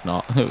 but I guess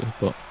not.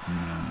 But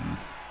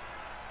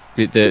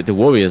the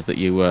Warriors that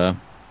you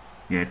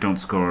yeah, don't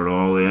score at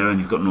all. Yeah, and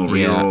you've got no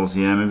rerolls.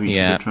 Yeah, maybe you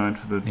should have tried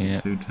for the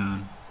 2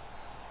 turn.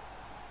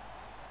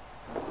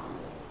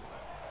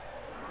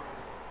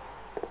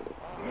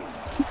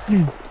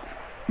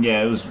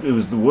 Yeah, it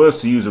was the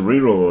worst to use a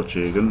reroll,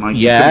 Chigan. Like,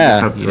 you could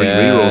have just had 3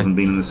 rerolls and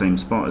been in the same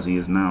spot as he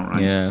is now,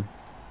 right? Yeah.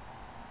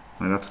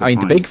 Like, that's the I mean,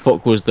 point. the big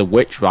fuck was the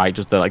witch, right?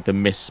 Just the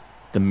miss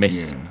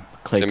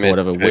click or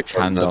whatever, witch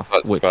handoff,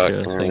 witch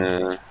thing.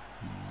 Yeah.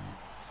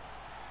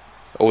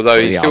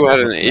 Although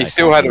he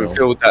still hadn't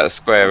filled that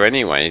square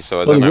anyway,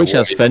 so I don't know. The witch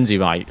has frenzy,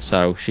 right?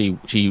 So she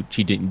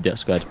didn't need that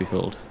square to be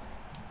filled.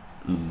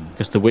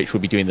 Because the witch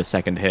would be doing the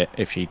second hit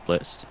if she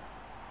blitzed.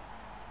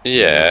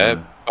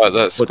 Yeah, but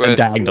that square. But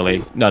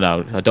diagonally. No,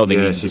 I don't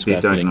think. Yeah, she'd be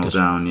diagonal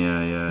down.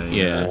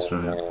 Yeah, that's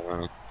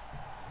right.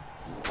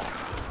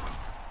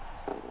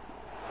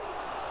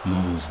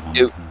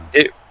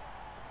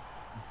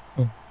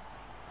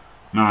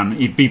 Man,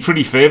 he'd be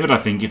pretty favoured, I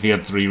think, if he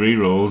had 3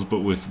 rerolls, but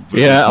with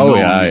this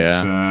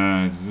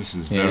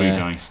is very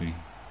dicey.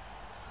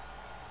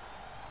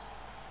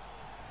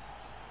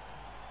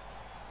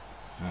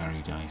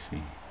 Very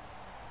dicey.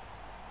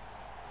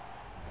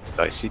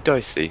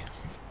 Dicey.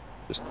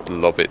 Just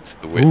lob it to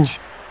the witch.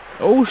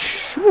 Oh,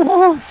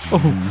 sure.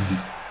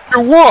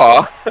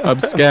 What? I'm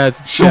scared.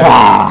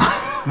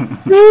 Oh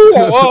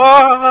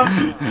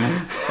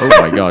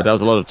my god, that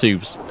was a lot of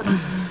tubes.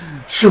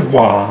 Do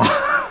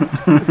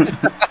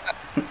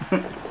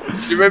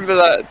you remember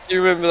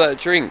that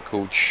drink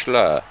called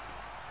Schlur?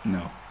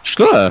 No.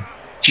 Schlur?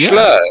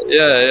 Schlur,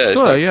 yeah.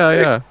 Schlur,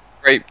 yeah.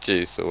 Grape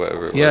juice or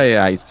whatever it was.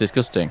 Yeah, it's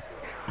disgusting.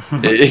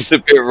 It's a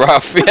bit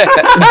rough,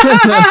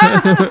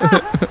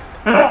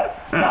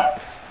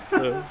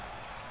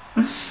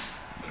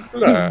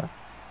 yeah.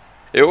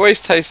 It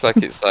always tastes like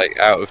it's like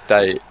out of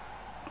date.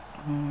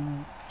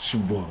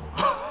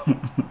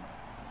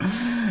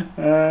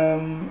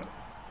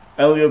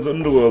 Elyod's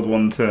Underworld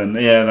one turn.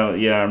 Yeah,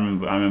 I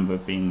remember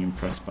being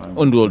impressed by it.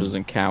 Underworld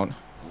doesn't count.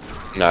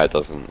 No, it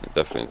doesn't. It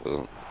definitely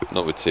doesn't.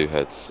 Not with 2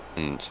 heads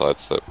and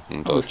sidestep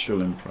and dodge. I was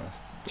still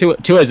impressed. 2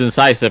 heads and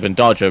sidestep and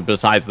dodge are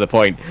besides the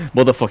point.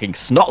 Motherfucking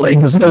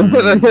snotlings.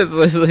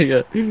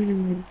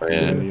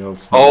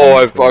 Oh,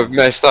 I've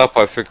messed up.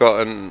 I've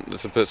forgotten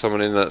to put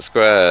someone in that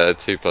square.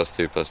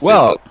 2+2+2.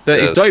 Well,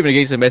 it's not even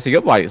against messing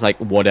up. Like, it's like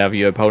whatever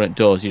your opponent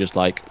does, you just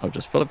like, I'll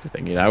just fill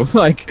everything.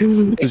 Like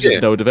there's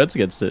just no defense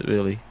against it,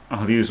 really.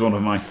 I'll use one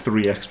of my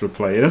 3 extra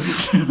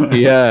players.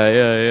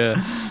 Yeah.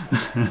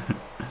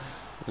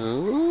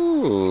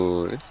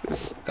 Ooh, this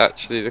is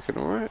actually looking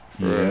alright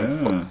for a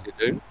Foxy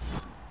dude.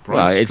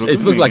 Well, it's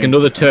looked like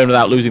another turn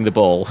without losing the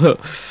ball.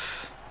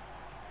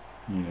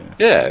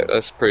 Yeah,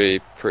 that's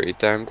pretty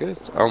damn good.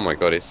 Oh my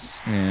god,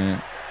 it's... Yeah.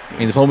 I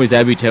mean, the problem is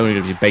every turn we're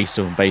going to be based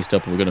up,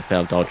 and we're going to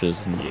fail dodges.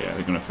 And yeah,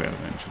 they're going to fail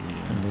eventually,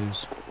 and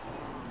lose.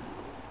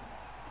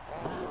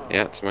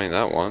 Yeah, to make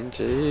that one,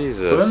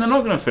 Jesus. But then they're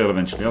not going to fail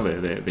eventually, are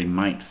they? They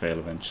might fail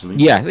eventually.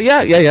 Yeah.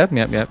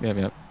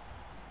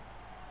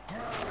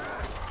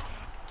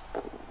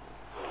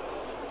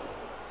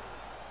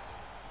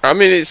 I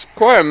mean, it's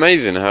quite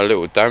amazing how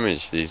little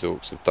damage these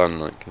orcs have done,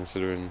 like,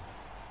 considering...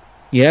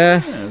 Yeah,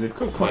 they've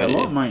got quite a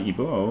lot of Mighty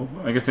Blow.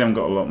 I guess they haven't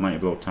got a lot of Mighty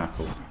Blow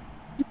tackle.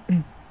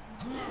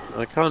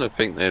 I kind of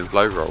think they've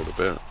low-rolled a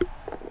bit.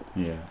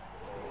 Yeah.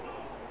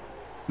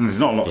 And there's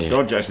not a lot of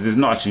dodge, actually. There's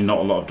not a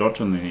lot of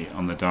dodge on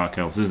the Dark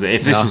Elves, is there?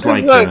 If this was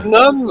like...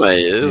 none,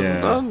 mate. There's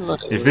none,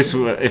 mate. If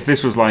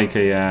this was like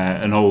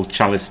an old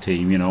Chalice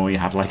team, you know, you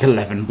had like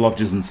 11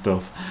 blodgers and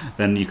stuff,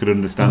 then you could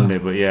understand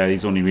it. But yeah,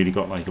 he's only really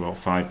got like about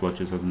 5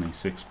 blodgers, hasn't he?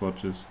 6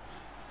 blodgers.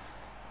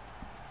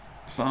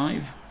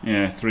 5?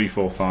 Yeah, 3,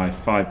 4, 5.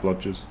 5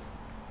 blodgers.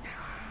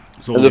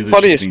 So And the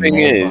funniest thing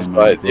is,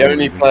 like, the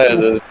only player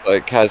that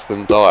like has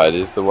them died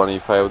is the one he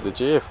failed the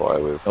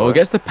GFI with. Oh, he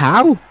gets the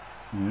POW.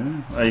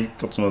 Yeah, I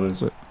got some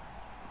others.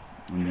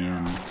 In the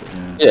end,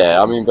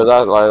 yeah, I mean, but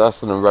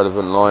that's an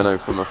irrelevant lino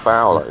from a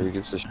foul. Like, who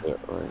gives a shit?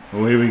 Right?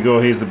 Well, here we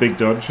go. Here's the big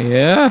dodge.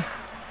 Yeah.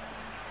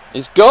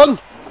 He's gone.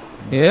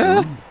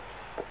 Yeah.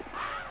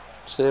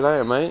 See you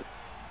later, mate.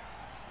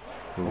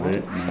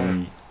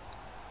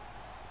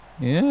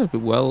 Yeah, but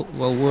well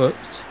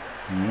worked.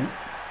 Yeah.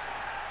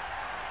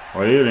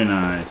 Really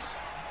nice.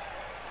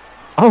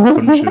 Oh,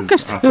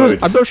 punches.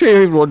 I'm not sure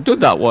everyone did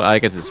that one. I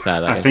guess it's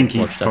fair. I think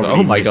he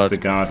probably missed the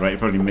guard, right? He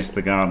probably missed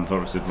the guard and thought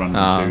it was a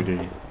random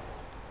 2D.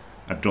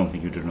 I don't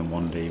think you've done a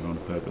 1D on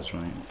purpose,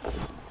 right?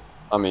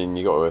 I mean,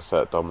 you got to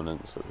assert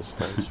dominance at this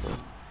stage, right?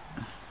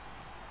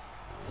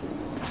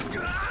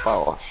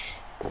 Gosh,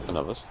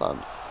 another stun.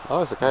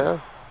 Oh, it's a KO.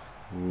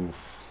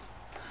 Oof.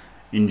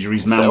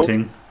 Injuries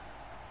mounting.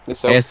 I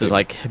guess there's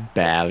like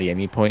barely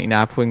any point in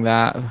apping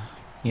that.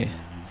 Yeah.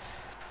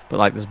 But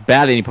like, there's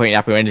barely any point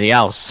in apping anything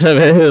else.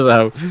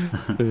 So,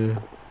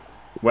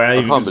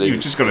 well, you've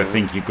just got to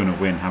think you're going to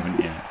win, haven't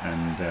you?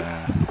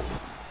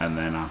 And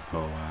then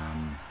Apple.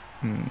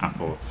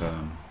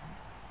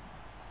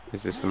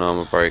 Is this an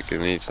armor break?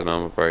 It needs an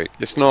armor break.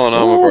 It's not an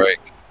armor break.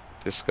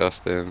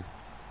 Disgusting.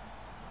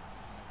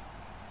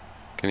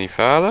 Can he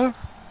foul her?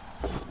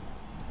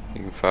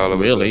 You can foul her.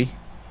 Really?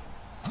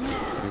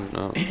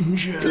 No.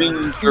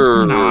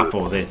 Injured. No,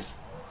 Apple this.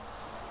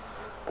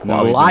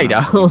 No,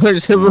 Lido.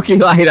 It's a rookie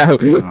Lido.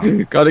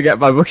 Oh. Got to get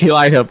my rookie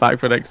Lido back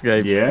for next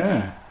game.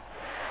 Yeah.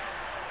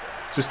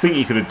 Just think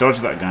you could have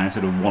dodged that guy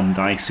instead of one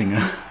dicing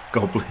a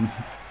goblin.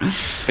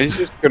 He's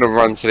just going to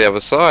run to the other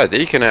side.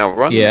 He can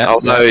outrun. Yeah. Oh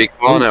no, he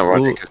can't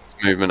outrun it because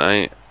it's movement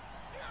 8.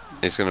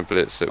 He's going to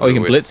blitz it. Oh, he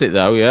can blitz it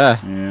though, yeah.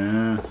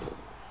 Yeah.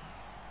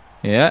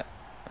 Yeah.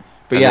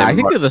 But yeah, I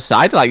think the other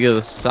side, like the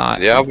other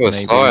side. The other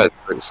side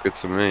looks good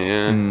to me,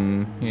 yeah.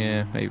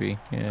 Yeah, maybe.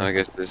 Yeah. I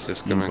guess it's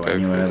just going to go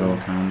anywhere though,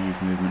 can't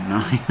use movement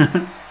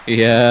 9.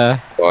 Yeah.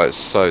 Oh, it's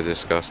so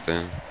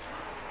disgusting.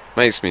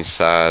 Makes me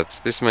sad.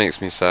 This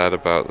makes me sad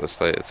about the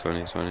state of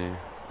 2020.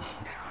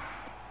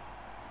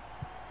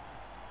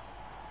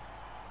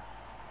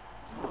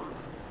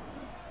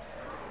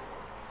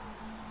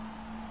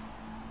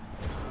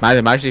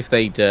 Imagine if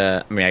they'd.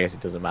 I mean, I guess it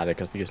doesn't matter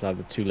because they just have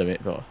the 2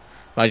 limit. But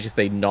imagine if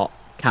they not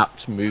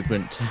capped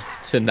movement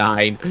to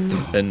 9,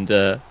 and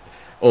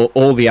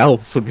all the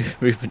elves would be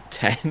movement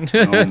 10.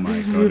 Oh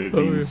my god, it'd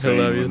be insane,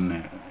 wouldn't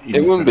it?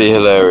 It wouldn't be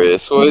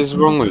hilarious. What is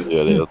wrong with you,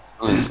 Elyod?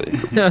 Honestly.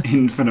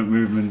 Infinite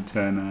movement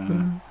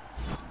 10.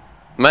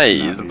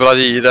 Mate,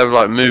 bloody, you'd have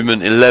like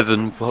movement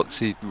 11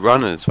 boxy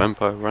runners,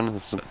 vampire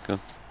runners.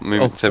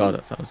 Movement 10. God,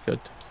 that sounds good.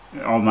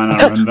 Oh man,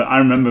 I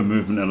remember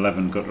movement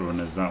 11 gutter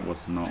runners. That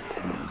was not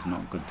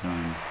good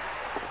times.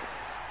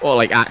 Or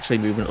like actually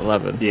movement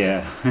 11.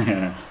 Yeah,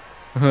 yeah.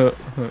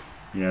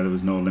 Yeah, there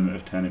was no limit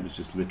of 10. It was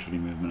just literally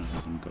movement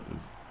 11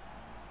 gutters.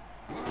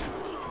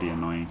 Pretty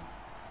annoying.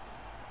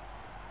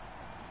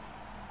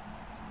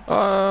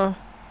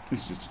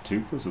 It's just a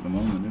 2+ at the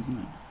moment, isn't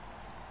it?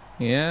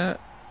 Yeah.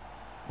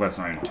 Well, it's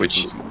not even 2+,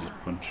 you can just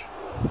punch.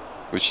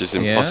 Which is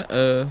impossible.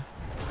 Yeah.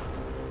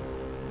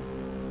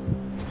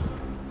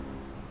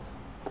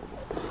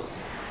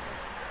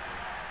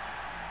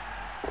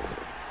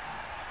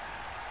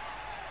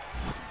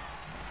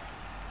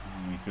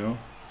 Go.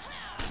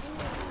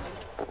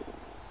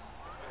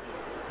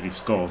 He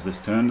scores this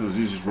turn. Does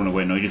he just run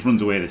away? No, he just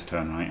runs away this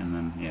turn, right? And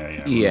then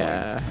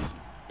yeah.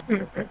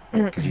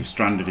 Because you've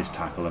stranded his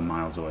tackle and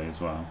miles away as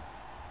well.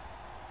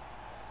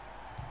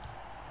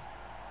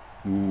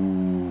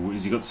 Ooh,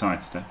 has he got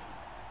sidestep?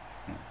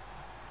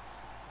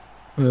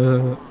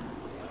 Yeah.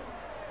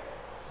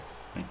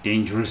 Like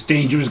dangerous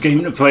game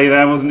to play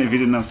there, wasn't it? If he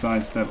didn't have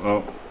sidestep.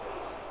 Oh,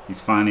 he's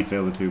finally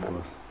failed the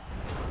 2+.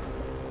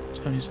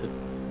 He's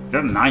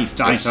got nice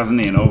dice,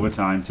 hasn't he, in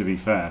overtime, to be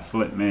fair.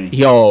 Flip me.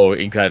 Yo,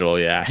 incredible,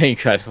 yeah.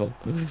 Incredible.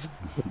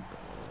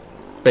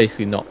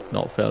 Basically not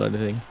failed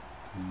anything.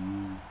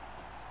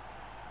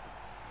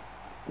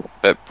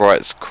 Bet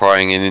Br1ght's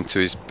crying into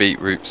his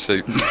beetroot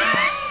soup.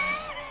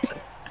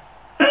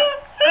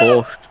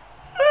 Forced.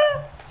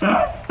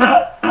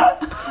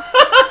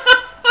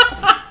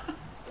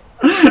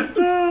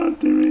 Oh,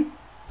 Dimmy.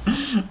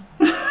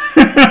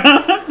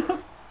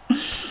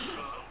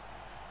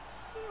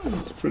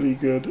 That's pretty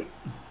good.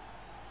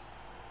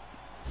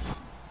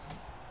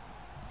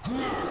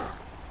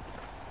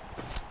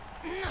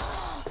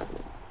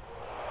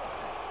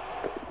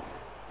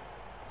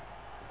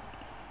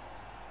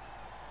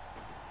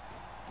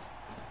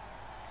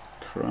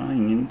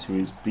 Crying into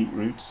his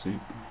beetroot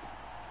soup.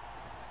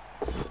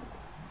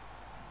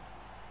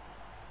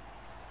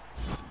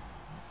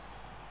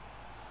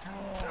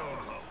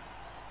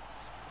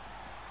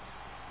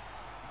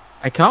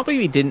 I can't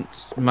believe he didn't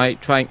somehow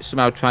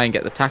try and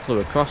get the tackler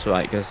across,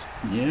 right? Because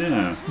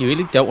yeah, you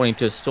really don't want him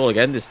to stall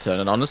again this turn.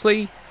 And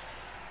honestly,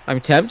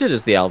 I'm tempted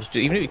as the elves,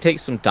 even if he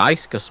takes some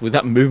dice, because with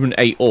that movement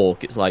 8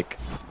 orc, it's like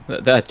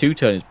their 2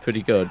 turn is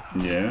pretty good.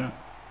 Yeah.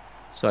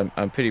 So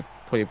I'm pretty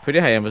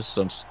high emphasis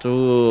on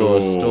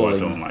stalling. I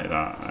don't like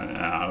that.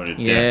 I would have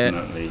Yeah.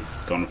 definitely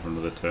gone for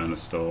another turn of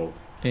stall.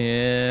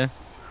 Yeah.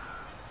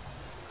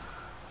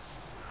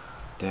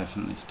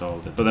 Definitely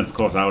stalled it. But then, of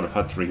course, I would have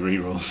had 3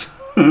 rerolls,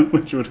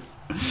 which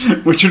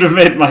would have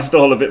made my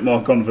stall a bit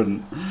more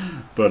confident.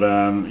 But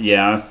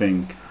yeah, I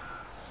think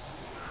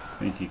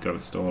you've got to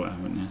stall it,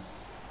 haven't you?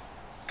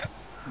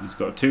 He's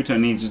got a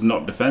 2-turn. He's just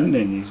not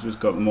defending. He's just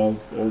got them all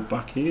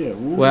back here.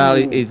 Ooh. Well,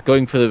 he's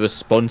going for the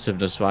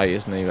responsiveness, right,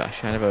 isn't he? But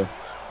actually, I never.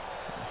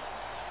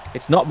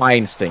 It's not my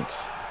instinct,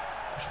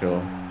 for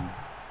sure.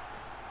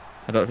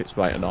 I don't know if it's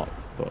right or not,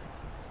 but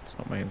it's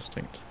not my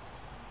instinct.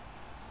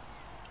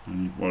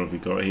 And what have we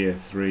got here?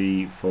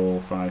 3,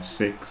 4, 5,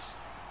 6.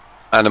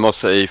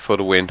 Animosity for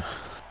the win.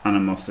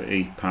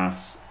 Animosity,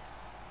 pass.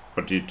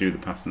 Or do you do the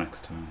pass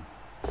next turn?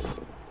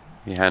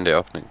 You hand it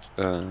off next.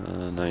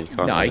 No, you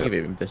can't. No, I give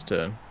him this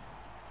turn.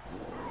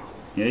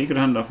 Yeah, you could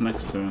hand off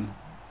next turn.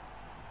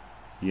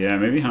 Yeah,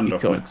 maybe hand You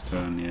off could. next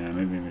turn. Yeah,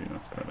 maybe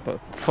that's better. But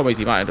the problem is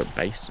he might end up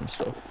based and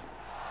stuff.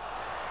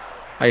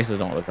 I guess there's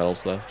not a lot of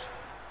bells left.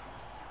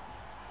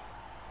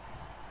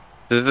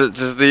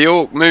 Does the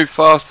Orc move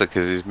faster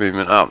because he's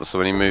movement up? So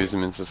when he moves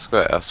him into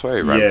square, I swear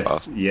he ran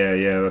fast.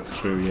 Yeah, that's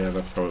true. Yeah,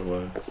 that's how it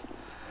works.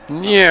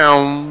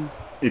 Yeah.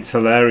 It's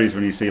hilarious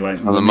when you see like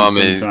the mummies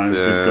mummies, sometimes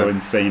just yeah. go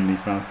insanely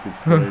fast. It's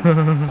great.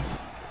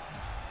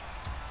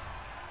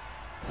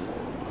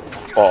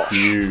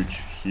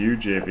 Bosh.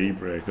 huge AV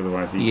break.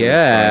 Otherwise, he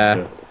Yeah.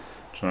 would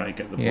try to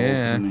get the ball,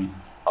 Yeah. couldn't he?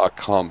 I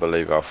can't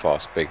believe how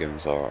fast big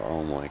uns are.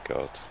 Oh my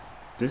god.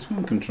 This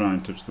one can try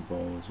and touch the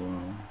ball as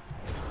well.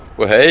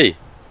 Well, hey.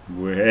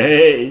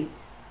 Way.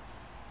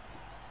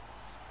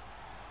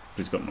 But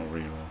he's got no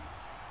reroll.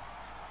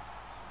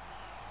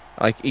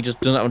 Like, he just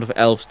doesn't have enough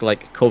elves to,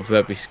 like, cover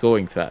every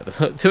scoring threat.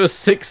 There were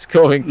 6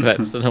 scoring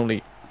threats and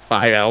only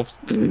 5 elves.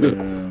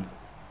 Yeah.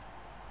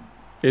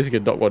 He's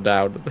going to knock one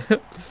down.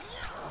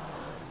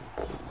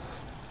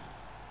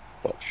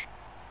 Bosh.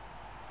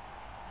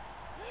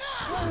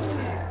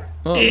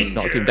 Oh,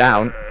 knocked him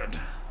down.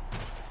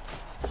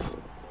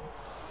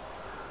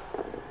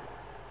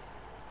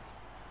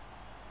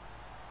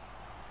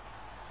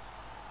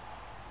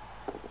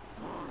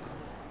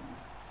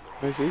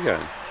 Where's he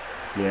going?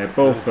 Yeah,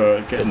 both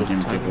getting Double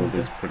him time, pickled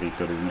is is pretty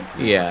good, isn't it? 'Cause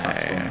he's a Yeah.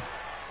 fast one.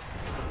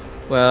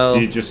 Well,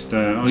 Do you just,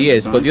 he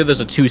is, but the others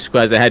are 2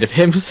 squares ahead of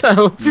him,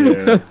 so...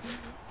 Yeah.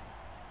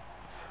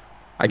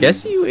 I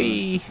guess He's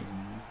he...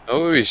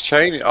 Oh, he's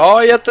chaining. Oh,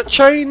 he had the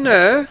chain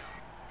there.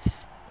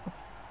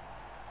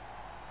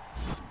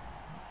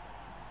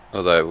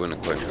 Although it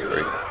wouldn't have quite been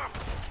free.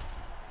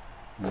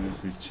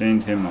 Yes, he's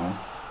chained him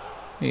off.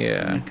 And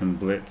Yeah. he can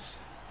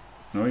blitz.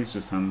 No, he's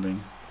just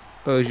handing.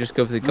 Oh, he's just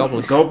go for the Oh,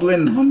 goblin.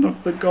 goblin! Hand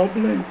off the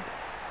goblin!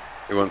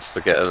 He wants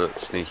to get a little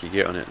sneaky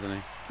get on it,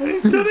 doesn't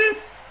He's done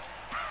it!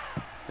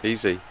 he?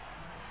 Easy.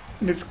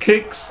 And it's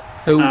kicks.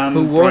 Who and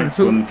won? Bright's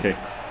Who? won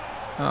kicks.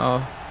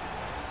 Oh.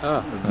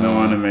 Ah. There's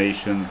no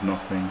animations,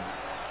 nothing.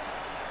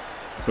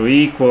 So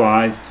he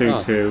equalised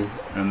 2-2,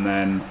 and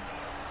then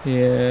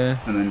Yeah.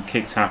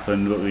 kicks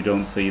happen, but we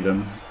don't see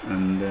them,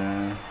 and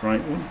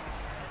Bright won.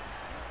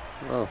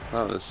 Well,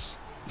 that was.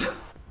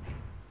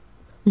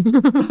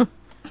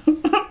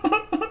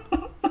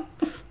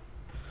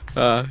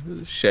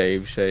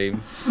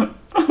 Shame.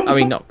 I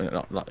mean, not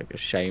like a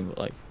shame, but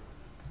like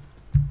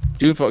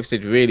Doomfox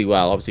did really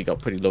well. Obviously,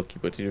 got pretty lucky,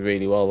 but did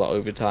really well that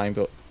overtime.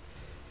 But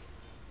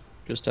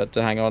just had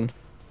to hang on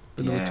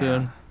for another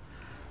turn.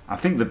 I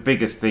think the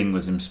biggest thing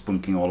was him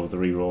spunking all of the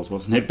rerolls,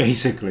 wasn't it?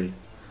 Basically.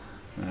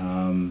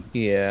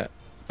 Yeah.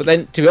 But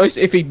then, to be honest,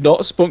 if he'd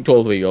not spunked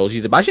all 3 rolls,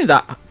 you'd imagine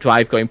that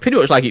drive going pretty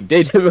much like it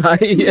did,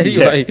 right?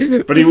 Anyway.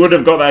 Yeah, but he would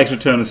have got that extra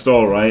turn of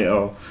stall, right?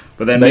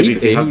 But then maybe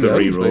if he had the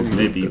who knows,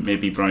 rerolls,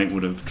 maybe Bright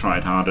would have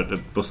tried harder to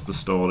bust the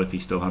stall if he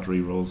still had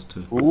rerolls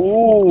to.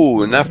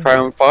 Ooh, and that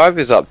round 5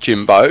 is up,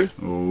 Jimbo.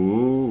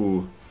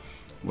 Ooh.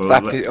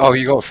 Well, Oh,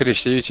 you got to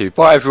finish the YouTube.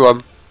 Bye,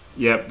 everyone.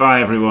 yeah, bye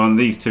everyone.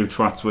 These 2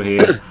 twats were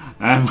here.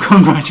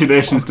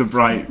 Congratulations to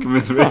Bright.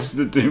 Commiserations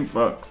to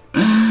Doomfox.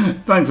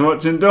 Thanks for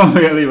watching. Don't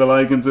forget to leave a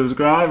like and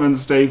subscribe and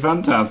stay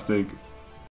fantastic.